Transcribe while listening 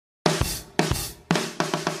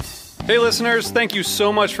Hey listeners, thank you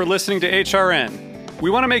so much for listening to HRN. We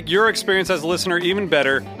want to make your experience as a listener even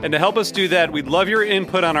better, and to help us do that, we'd love your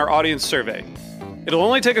input on our audience survey. It'll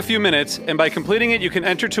only take a few minutes, and by completing it, you can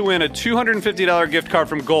enter to win a $250 gift card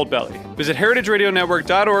from Goldbelly. Visit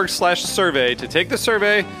heritageradionetwork.org/survey to take the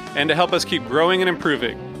survey and to help us keep growing and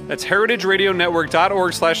improving. That's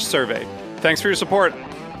heritageradionetwork.org/survey. Thanks for your support.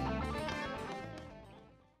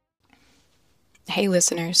 Hey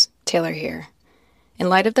listeners, Taylor here. In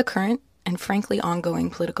light of the current and frankly ongoing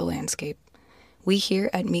political landscape, we here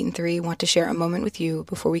at Meat and Three want to share a moment with you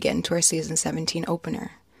before we get into our Season 17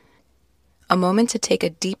 opener. A moment to take a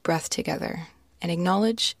deep breath together and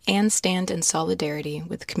acknowledge and stand in solidarity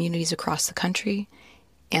with communities across the country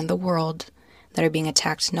and the world that are being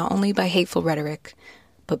attacked not only by hateful rhetoric,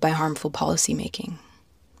 but by harmful policymaking.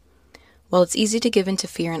 While it's easy to give in to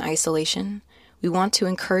fear and isolation, we want to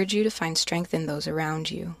encourage you to find strength in those around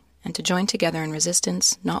you and to join together in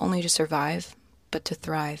resistance not only to survive, but to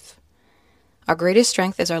thrive. Our greatest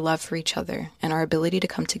strength is our love for each other and our ability to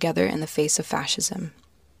come together in the face of fascism.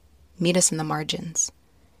 Meet us in the margins.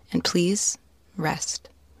 And please, rest.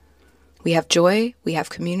 We have joy, we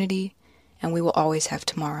have community, and we will always have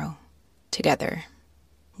tomorrow. Together.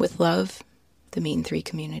 With love, the Meat and Three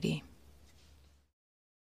community.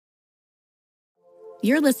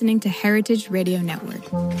 You're listening to Heritage Radio Network.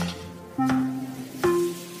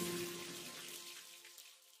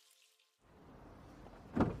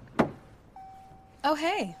 Oh,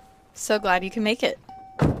 hey. So glad you can make it.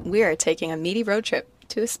 We are taking a meaty road trip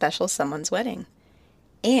to a special someone's wedding.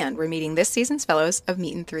 And we're meeting this season's fellows of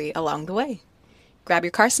Meat and Three along the way. Grab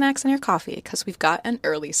your car snacks and your coffee, because we've got an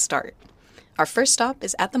early start. Our first stop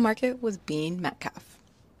is at the market with Bean Metcalf.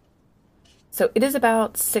 So it is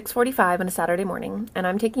about 6:45 on a Saturday morning, and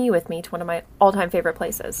I'm taking you with me to one of my all-time favorite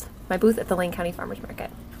places, my booth at the Lane County Farmers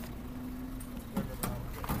Market.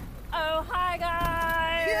 Oh, hi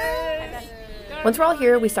guys! Yay! Once we're all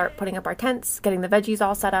here, we start putting up our tents, getting the veggies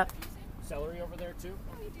all set up. Celery over there too?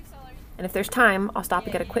 And if there's time, I'll stop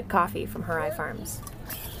and get a quick coffee from Harai Farms.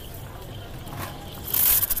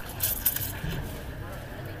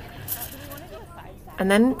 And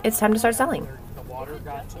then it's time to start selling. I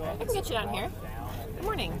can get you down here. Good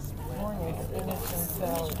morning.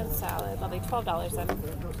 Spinach and salad. Lovely. $12 then.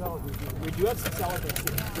 We do have some salad mix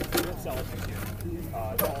here.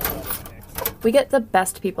 We get the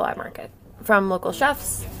best people at market. From local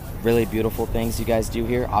chefs. Really beautiful things you guys do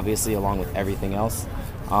here, obviously, along with everything else.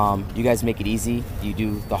 You guys make it easy. You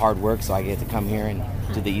do the hard work, so I get to come here and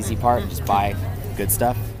do the easy part, just buy good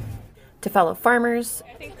stuff. To fellow farmers.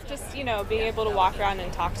 I think just, being able to walk around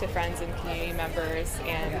and talk to friends and community members,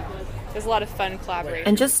 and there's a lot of fun collaboration.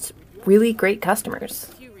 And just really great customers.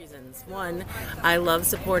 A few reasons. One, I love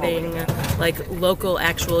supporting local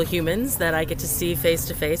actual humans that I get to see face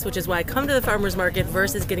to face, which is why I come to the farmers market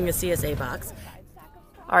versus getting a CSA box.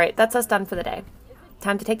 All right, that's us done for the day.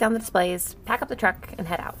 Time to take down the displays, pack up the truck, and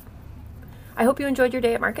head out. I hope you enjoyed your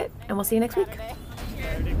day at market, and we'll see you next week.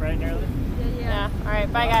 Bright and early. Yeah. All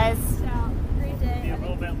right. Bye, guys. Great day. A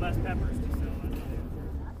little bit less peppers.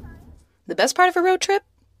 The best part of a road trip?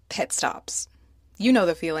 Pit stops. You know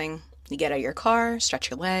the feeling. You get out of your car, stretch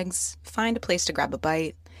your legs, find a place to grab a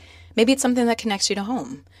bite. Maybe it's something that connects you to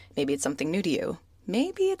home. Maybe it's something new to you.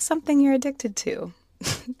 Maybe it's something you're addicted to.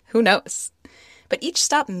 Who knows? But each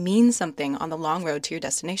stop means something on the long road to your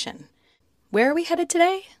destination. Where are we headed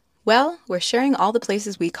today? Well, we're sharing all the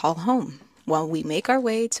places we call home while we make our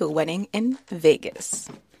way to a wedding in Vegas.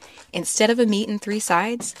 Instead of a meat and three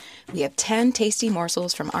sides, we have 10 tasty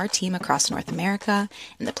morsels from our team across North America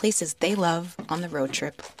and the places they love on the road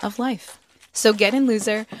trip of life. So get in,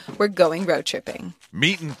 loser. We're going road tripping.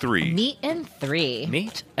 Meat and Three. Meat and Three.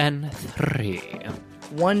 Meat and Three.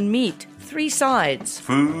 One meat, three sides.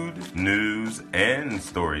 Food, news, and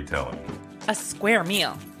storytelling. A square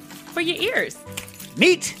meal for your ears.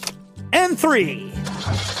 Meat and Three.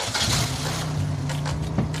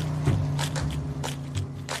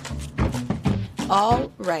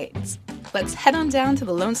 All right. Let's head on down to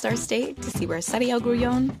the Lone Star State to see where Seti El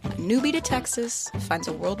Grullon, a newbie to Texas, finds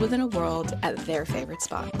a world within a world at their favorite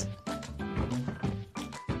spot.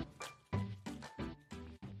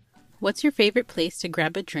 What's your favorite place to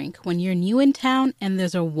grab a drink when you're new in town and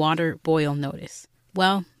there's a water boil notice?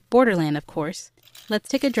 Well, Borderland, of course. Let's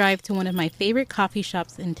take a drive to one of my favorite coffee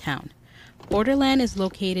shops in town. Borderland is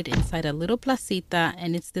located inside a little placita,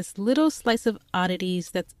 and it's this little slice of oddities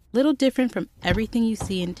that's a little different from everything you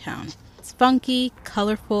see in town. It's funky,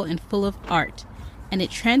 colorful, and full of art, and it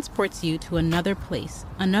transports you to another place,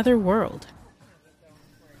 another world.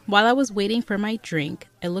 While I was waiting for my drink,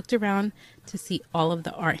 I looked around to see all of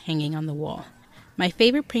the art hanging on the wall. My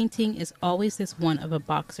favorite painting is always this one of a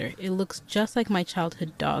boxer. It looks just like my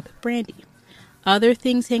childhood dog, Brandy. Other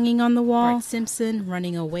things hanging on the wall: Bart Simpson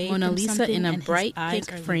running away, Mona Lisa in a bright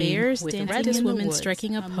pink frame with a reddish woman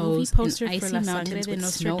striking a pose, poster in icy mountains with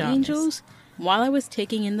snow angels. While I was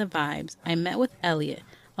taking in the vibes, I met with Elliot,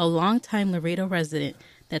 a longtime Laredo resident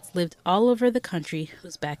that's lived all over the country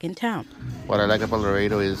who's back in town. What I like about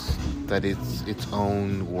Laredo is that it's its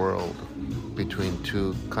own world between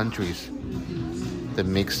two countries. The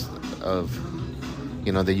mix of,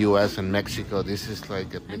 the U.S. and Mexico. This is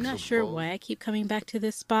like a mix. I'm not sure why I keep coming back to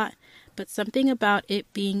this spot, but something about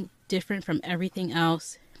it being different from everything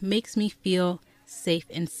else makes me feel safe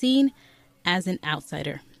and seen as an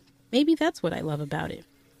outsider. Maybe that's what I love about it.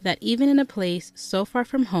 That even in a place so far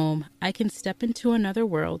from home, I can step into another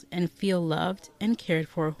world and feel loved and cared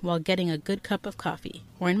for while getting a good cup of coffee,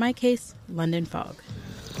 or in my case, London fog.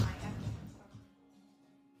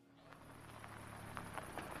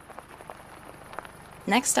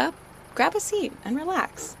 Next up, grab a seat and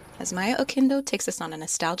relax as Maya Okindo takes us on a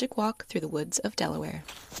nostalgic walk through the woods of Delaware.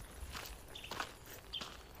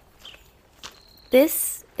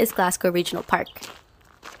 This is Glasgow Regional Park.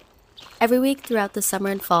 Every week throughout the summer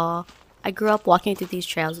and fall, I grew up walking through these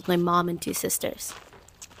trails with my mom and 2 sisters.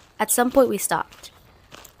 At some point we stopped,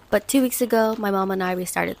 but 2 weeks ago, my mom and I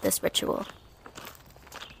restarted this ritual.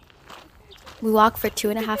 We walked for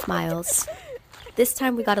 2.5 miles. This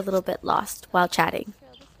time we got a little bit lost while chatting.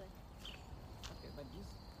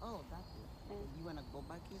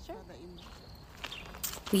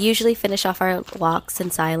 We usually finish off our walks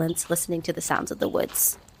in silence, listening to the sounds of the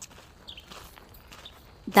woods.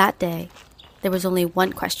 That day, there was only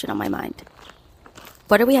one question on my mind.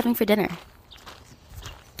 What are we having for dinner?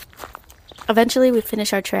 Eventually, we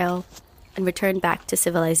finish our trail and return back to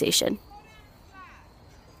civilization.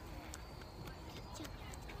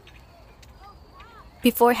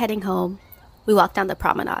 Before heading home, we walk down the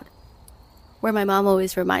promenade, where my mom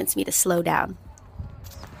always reminds me to slow down.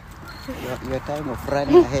 Your time of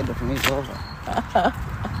running ahead of me is over.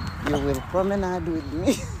 You will promenade with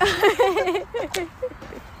me.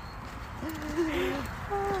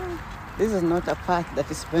 This is not a path that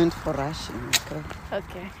is meant for rushing, okay?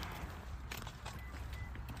 Okay.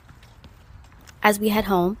 As we head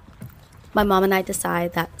home, my mom and I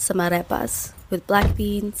decide that some arepas with black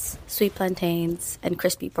beans, sweet plantains, and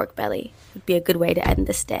crispy pork belly would be a good way to end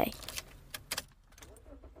this day.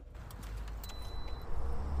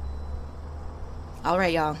 All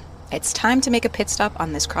right, y'all. It's time to make a pit stop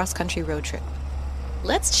on this cross-country road trip.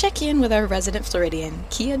 Let's check in with our resident Floridian,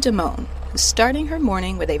 Kia Damone, who's starting her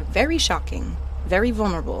morning with a very shocking, very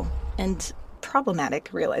vulnerable, and problematic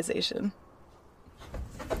realization.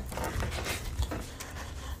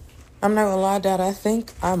 I'm not gonna lie, Dad, I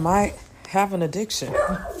think I might have an addiction.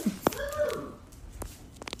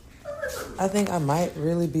 I think I might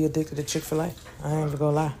really be addicted to Chick-fil-A. I ain't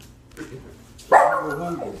gonna lie.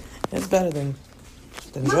 It's better than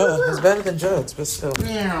drugs. It's better than drugs, but still.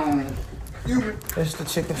 It's the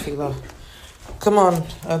chicken filo. Come on,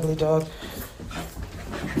 ugly dog.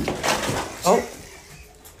 Oh,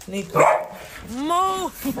 Nico.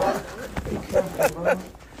 Move!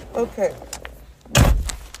 Okay.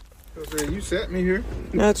 You sat me here.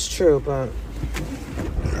 That's true, but...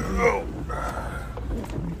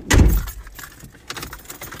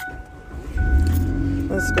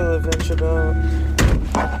 Let's go, adventure dog.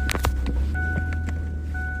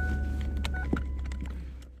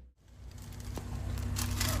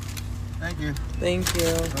 Thank you. Thank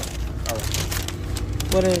you.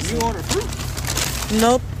 What is you it? order fruit?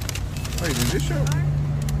 Nope. Wait, did this show?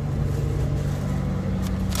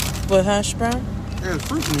 What, hash brown? There's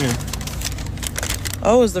fruit in here.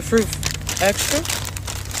 Oh, is the fruit extra?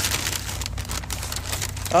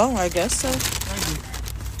 Oh, I guess so. Thank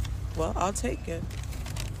you. Well, I'll take it.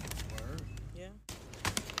 Yeah.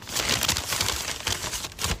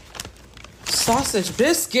 Sausage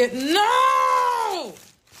biscuit? No!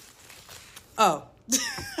 Oh.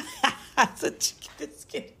 That's a chicken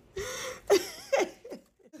biscuit.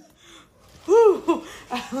 Whew,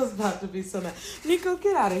 I was about to be so mad. Nico,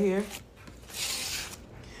 get out of here.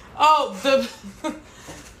 Oh,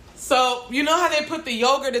 so you know how they put the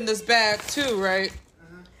yogurt in this bag too, right?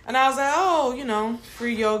 And I was like, oh,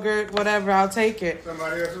 free yogurt, whatever, I'll take it.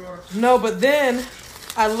 Somebody else order? No, but then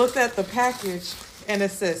I looked at the package and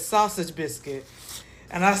it said sausage biscuit.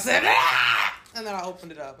 And I said, ah! And then I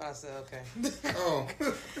opened it up. I said, okay. Oh.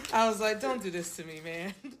 I was like, don't do this to me,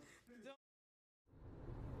 man.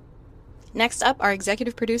 Next up, our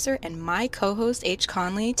executive producer and my co-host H.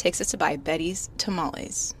 Conley takes us to buy Betty's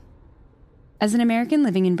Tamales. As an American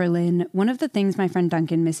living in Berlin, one of the things my friend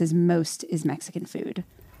Duncan misses most is Mexican food.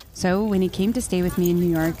 So when he came to stay with me in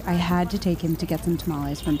New York, I had to take him to get some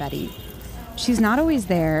tamales from Betty. She's not always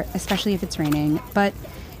there, especially if it's raining, but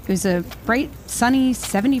it was a bright, sunny,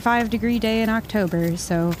 75-degree day in October,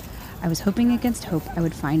 so I was hoping against hope I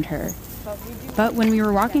would find her. But when we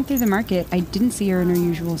were walking through the market, I didn't see her in her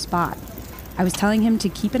usual spot. I was telling him to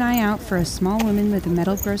keep an eye out for a small woman with a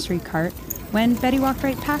metal grocery cart when Betty walked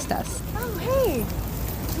right past us. Oh, hey.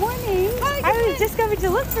 Morning. Hi, I was just coming to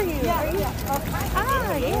look for you.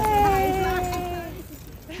 Yeah. Yay.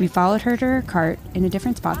 We followed her to her cart in a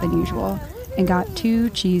different spot than usual and got 2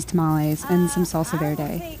 cheese tamales and some salsa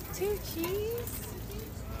verde. 2 cheese?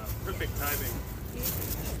 Perfect timing.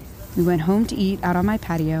 We went home to eat out on my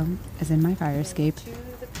patio, as in my fire escape. To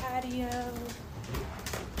the patio.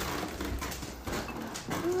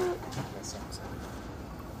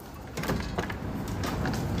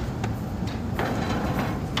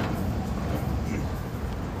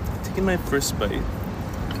 Taking my first bite.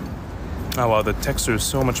 Oh wow, the texture is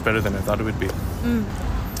so much better than I thought it would be.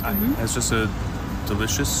 It's just a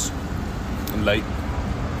delicious, light,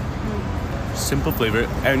 simple flavor,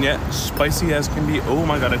 and yet spicy as can be. Oh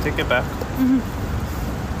my god, I take it back.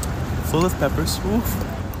 Full of peppers. Oof.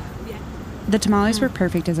 The tamales were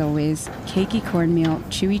perfect as always. Cakey cornmeal,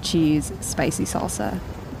 chewy cheese, spicy salsa.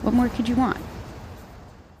 What more could you want?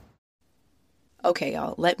 Okay,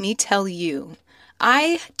 y'all, let me tell you.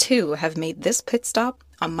 I, too, have made this pit stop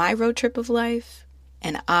on my road trip of life,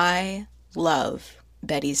 and I love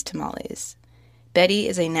Betty's tamales. Betty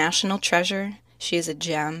is a national treasure, she is a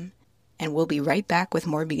gem, and we'll be right back with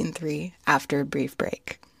more Meetin' 3 after a brief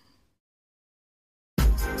break.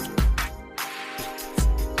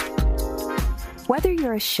 Whether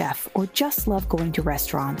you're a chef or just love going to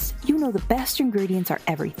restaurants, you know the best ingredients are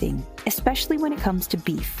everything, especially when it comes to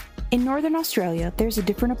beef. In Northern Australia, there's a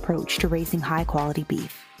different approach to raising high-quality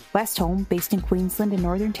beef. Westholme, based in Queensland and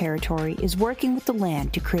Northern Territory, is working with the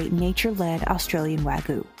land to create nature-led Australian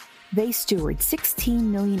Wagyu. They steward 16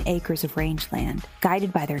 million acres of rangeland,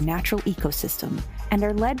 guided by their natural ecosystem, and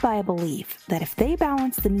are led by a belief that if they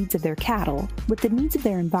balance the needs of their cattle with the needs of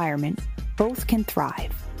their environment, both can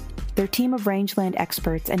thrive. Their team of rangeland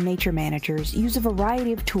experts and nature managers use a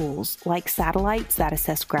variety of tools like satellites that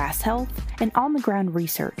assess grass health and on-the-ground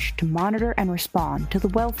research to monitor and respond to the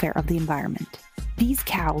welfare of the environment. These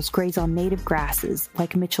cows graze on native grasses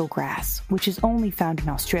like Mitchell grass, which is only found in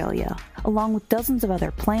Australia, along with dozens of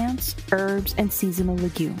other plants, herbs, and seasonal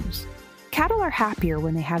legumes. Cattle are happier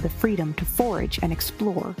when they have the freedom to forage and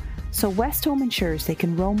explore, so Westholme ensures they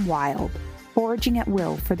can roam wild, foraging at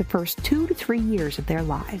will for the first 2 to 3 years of their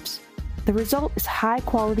lives. The result is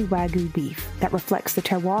high-quality Wagyu beef that reflects the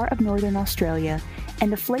terroir of Northern Australia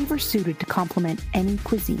and a flavor suited to complement any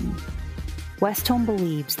cuisine. Westholme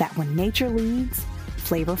believes that when nature leads,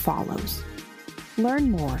 flavor follows.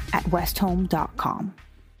 Learn more at westholme.com.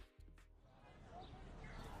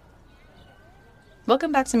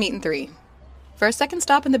 Welcome back to Meetin' 3. For our second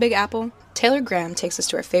stop in the Big Apple, Taylor Graham takes us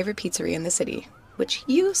to our favorite pizzeria in the city, which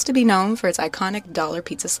used to be known for its iconic dollar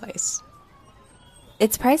pizza slice.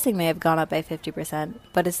 Its pricing may have gone up by 50%,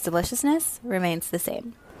 but its deliciousness remains the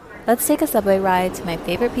same. Let's take a subway ride to my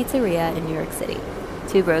favorite pizzeria in New York City,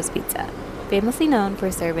 Two Bros Pizza, famously known for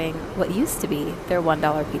serving what used to be their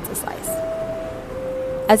 $1 pizza slice.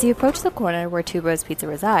 As you approach the corner where Two Bros Pizza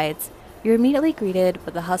resides, you're immediately greeted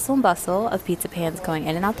with the hustle and bustle of pizza pans going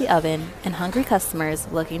in and out the oven and hungry customers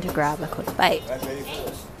looking to grab a quick bite.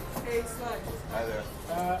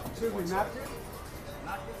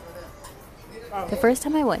 The first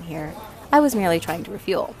time I went here, I was merely trying to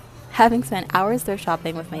refuel, having spent hours thrift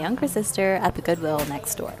shopping with my younger sister at the Goodwill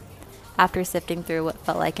next door. After sifting through what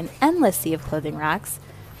felt like an endless sea of clothing racks,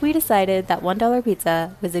 we decided that $1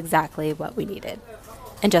 pizza was exactly what we needed.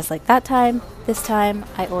 And just like that time, this time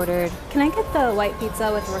I ordered, can I get the white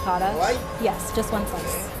pizza with ricotta? White? Yes, just one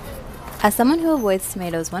slice. As someone who avoids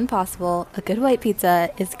tomatoes when possible, a good white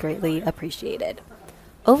pizza is greatly appreciated.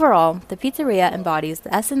 Overall, the pizzeria embodies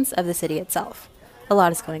the essence of the city itself. A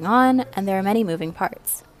lot is going on, and there are many moving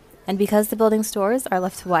parts. And because the building's doors are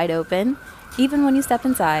left wide open, even when you step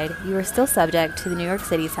inside, you are still subject to the New York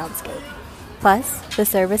City soundscape. Plus, the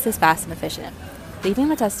service is fast and efficient, leaving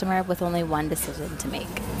the customer with only one decision to make.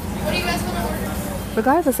 What do you guys want to order?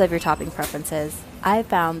 Regardless of your topping preferences, I've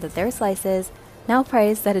found that their slices, now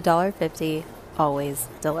priced at $1.50, always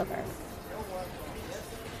deliver.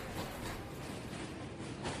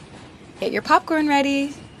 Get your popcorn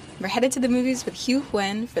ready! We're headed to the movies with Hugh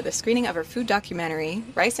Huen for the screening of our food documentary,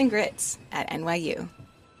 Rice and Grits, at NYU.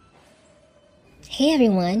 Hey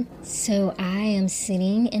everyone! So I am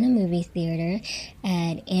sitting in a movie theater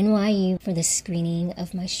at NYU for the screening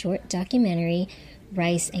of my short documentary,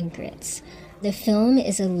 Rice and Grits. The film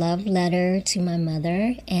is a love letter to my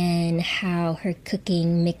mother and how her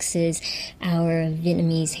cooking mixes our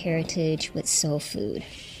Vietnamese heritage with soul food.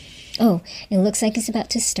 Oh, it looks like it's about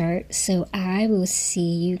to start, so I will see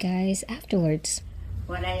you guys afterwards.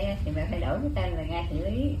 Qua đây thì mẹ phải đổi cái tên là Nga Thị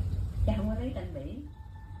Lý, chứ không có lấy tên Bỉ.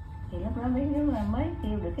 Thì lúc đó biết nếu mà mới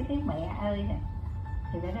kêu được cái tiếng mẹ ơi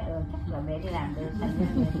thì nó nói chắc là mẹ đi làm được, thành ra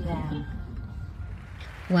mẹ đi làm.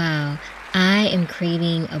 Wow, I am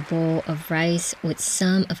craving a bowl of rice with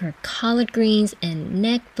some of her collard greens and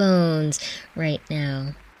neck bones right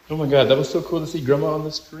now. Oh my God, that was so cool to see Grandma on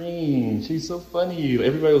the screen. She's so funny.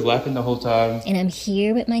 Everybody was laughing the whole time. And I'm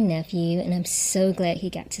here with my nephew, and I'm so glad he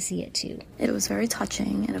got to see it too. It was very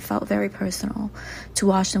touching, and it felt very personal to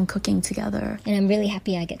watch them cooking together. And I'm really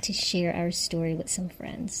happy I get to share our story with some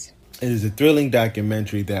friends. It is a thrilling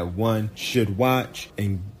documentary that one should watch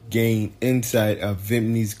and gain insight of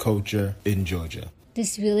Vietnamese culture in Georgia.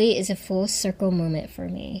 This really is a full circle moment for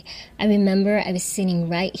me. I remember I was sitting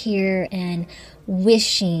right here and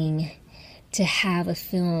wishing to have a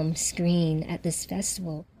film screen at this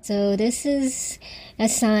festival. So this is a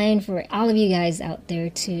sign for all of you guys out there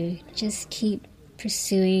to just keep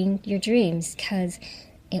pursuing your dreams, because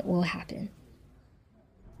it will happen.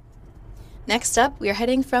 Next up, we are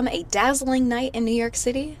heading from a dazzling night in New York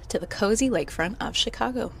City to the cozy lakefront of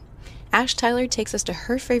Chicago. Ash Tyler takes us to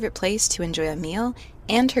her favorite place to enjoy a meal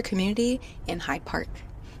and her community in Hyde Park.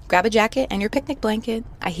 Grab a jacket and your picnic blanket.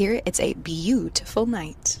 I hear it's a beautiful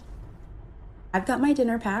night. I've got my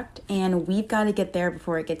dinner packed, and we've got to get there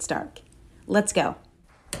before it gets dark. Let's go.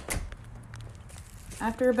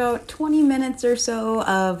 After about 20 minutes or so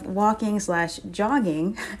of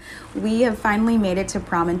walking/jogging, we have finally made it to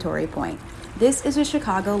Promontory Point. This is a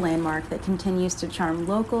Chicago landmark that continues to charm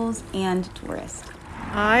locals and tourists.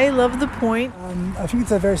 I love the Point. I think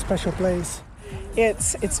it's a very special place.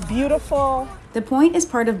 It's beautiful. The Point is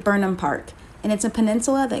part of Burnham Park, and it's a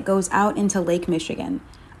peninsula that goes out into Lake Michigan.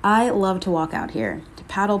 I love to walk out here, to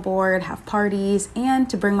paddleboard, have parties, and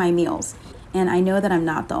to bring my meals. And I know that I'm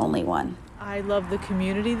not the only one. I love the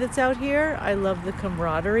community that's out here. I love the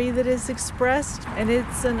camaraderie that is expressed, and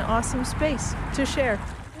it's an awesome space to share.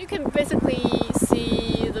 You can basically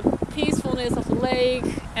see the peacefulness of the lake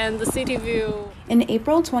and the city view. In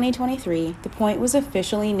April 2023, the Point was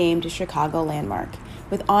officially named a Chicago landmark,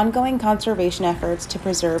 with ongoing conservation efforts to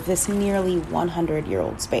preserve this nearly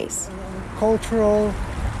 100-year-old space. Cultural,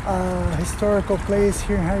 historical place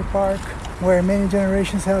here in Hyde Park, where many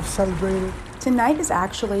generations have celebrated. Tonight is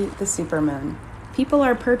actually the supermoon. People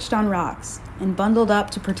are perched on rocks and bundled up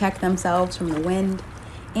to protect themselves from the wind,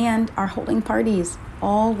 and are holding parties,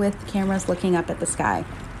 all with cameras looking up at the sky.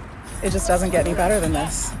 It just doesn't get any better than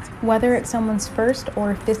this. Whether it's someone's first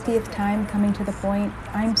or 50th time coming to the Point,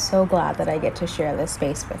 I'm so glad that I get to share this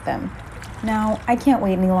space with them. Now, I can't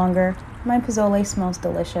wait any longer. My pozole smells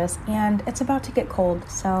delicious, and it's about to get cold,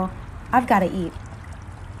 so I've got to eat.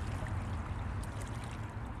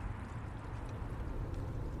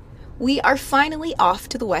 We are finally off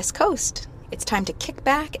to the West Coast. It's time to kick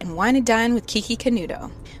back and wine and dine with Kiki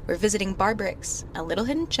Canuto. We're visiting Bar Bricks, a little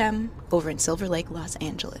hidden gem over in Silver Lake, Los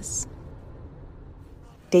Angeles.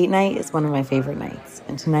 Date night is one of my favorite nights,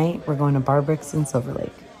 and tonight we're going to Bar Bricks in Silver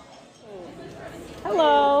Lake.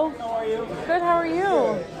 Hello. How are you? Good, how are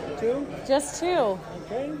you? Two? Just two.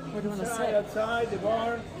 Okay. Where do you want to Inside, sit? outside, the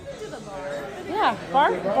bar. Yeah,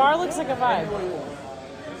 bar looks like a vibe.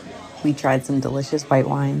 We tried some delicious white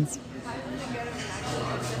wines.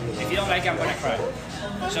 If you don't like it, I'm gonna cry.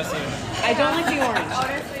 Just so you know. I don't like the orange.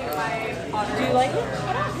 Do you like it?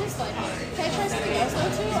 I don't dislike it. Can I try something else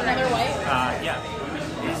though too? Another white? Yeah.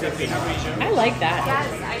 It's a Pinot Grigio. I like that.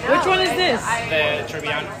 Yes, I know. Which one is this? The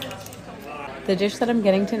Trippin. The dish that I'm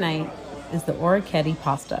getting tonight is the orecchiette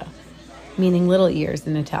pasta, meaning little ears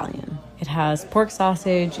in Italian. It has pork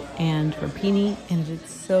sausage and rapini, and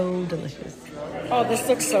it's so delicious. Oh, this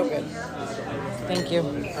looks so good. Thank you.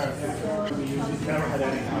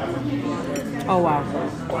 Oh, wow.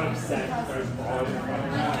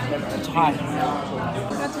 It's hot.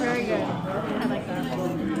 That's very good. I like that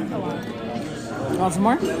a lot. Want some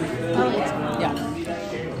more? Yeah.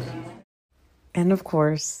 And of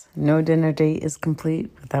course, no dinner date is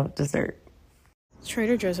complete without dessert.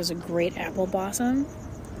 Trader Joe's has a great apple blossom.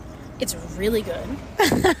 It's really good.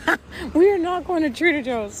 We are not going to Trader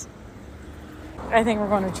Joe's. I think we're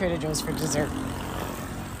going to Trader Joe's for dessert.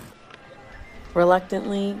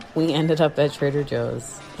 Reluctantly, we ended up at Trader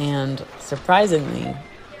Joe's, and surprisingly,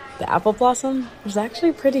 the apple blossom was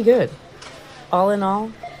actually pretty good. All in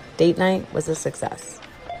all, date night was a success.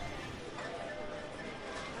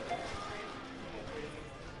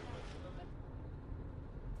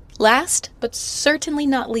 Last, but certainly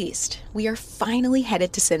not least, we are finally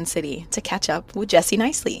headed to Sin City to catch up with Jessie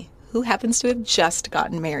Nicely, who happens to have just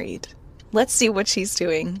gotten married. Let's see what she's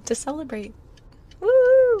doing to celebrate.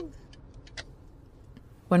 Woo!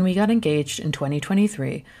 When we got engaged in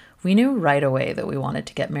 2023, we knew right away that we wanted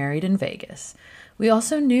to get married in Vegas. We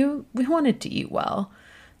also knew we wanted to eat well.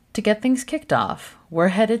 To get things kicked off, we're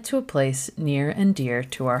headed to a place near and dear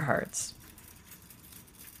to our hearts.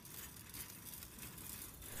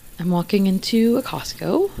 I'm walking into a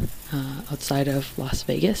Costco outside of Las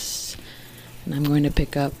Vegas, and I'm going to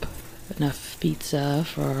pick up enough pizza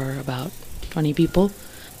for about 20 people.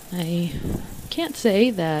 I can't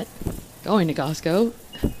say that going to Costco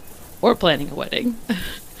or planning a wedding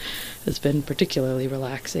has been particularly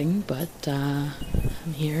relaxing, but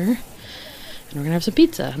I'm here and we're gonna have some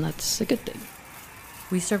pizza, and that's a good thing.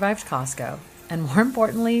 We survived Costco, and more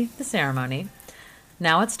importantly, the ceremony.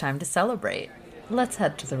 Now it's time to celebrate. Let's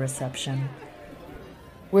head to the reception.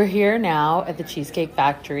 We're here now at the Cheesecake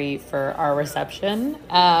Factory for our reception,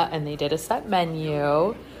 and they did a set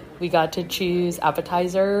menu. We got to choose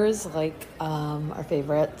appetizers like our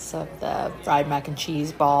favorites of the fried mac and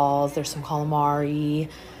cheese balls. There's some calamari.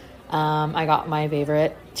 I got my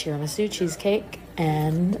favorite tiramisu cheesecake,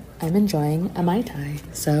 and I'm enjoying a Mai Tai.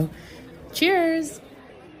 So, cheers!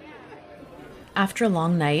 After a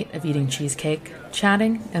long night of eating cheesecake,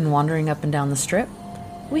 chatting, and wandering up and down the strip,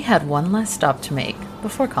 we had one last stop to make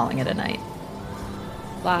before calling it a night.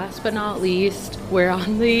 Last but not least, we're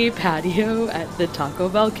on the patio at the Taco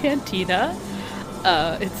Bell Cantina.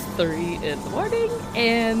 It's 3 in the morning,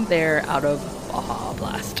 and they're out of Baja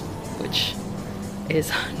Blast, which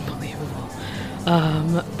is unbelievable.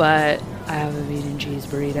 But I have a meat and cheese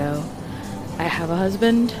burrito. I have a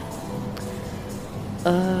husband.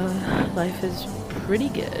 Life is pretty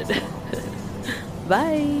good.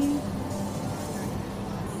 Bye.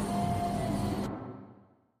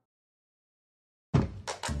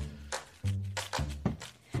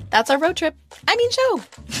 That's our road trip. Show.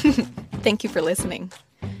 Thank you for listening.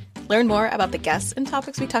 Learn more about the guests and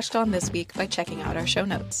topics we touched on this week by checking out our show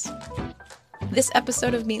notes. This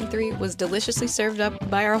episode of Meat and Three was deliciously served up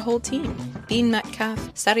by our whole team. Bean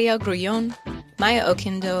Metcalf, Sariel Grullon, Maya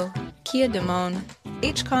Okindo, Kia Damone,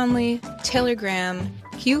 H. Conley, Taylor Graham,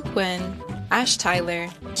 Hugh Quinn, Ash Tyler,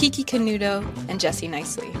 Kiki Canuto, and Jessie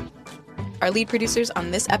Nicely. Our lead producers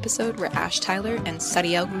on this episode were Ash Tyler and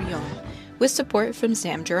Sariel Grullon, with support from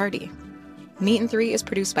Sam Girardi. Meat and Three is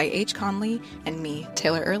produced by H. Conley and me,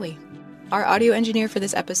 Taylor Early. Our audio engineer for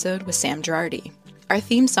this episode was Sam Girardi. Our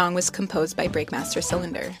theme song was composed by Breakmaster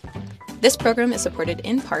Cylinder. This program is supported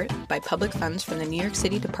in part by public funds from the New York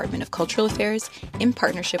City Department of Cultural Affairs in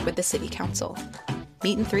partnership with the City Council.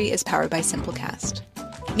 Meat and Three is powered by Simplecast.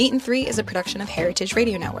 Meat and Three is a production of Heritage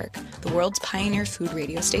Radio Network, the world's pioneer food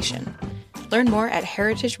radio station. Learn more at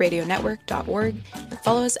heritageradionetwork.org and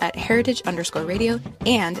follow us at heritage_radio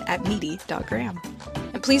and at meaty.gram.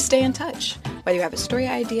 And please stay in touch. Whether you have a story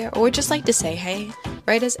idea or would just like to say hey,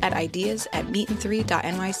 write us at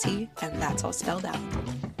ideas@meatand3.nyc, and that's all spelled out.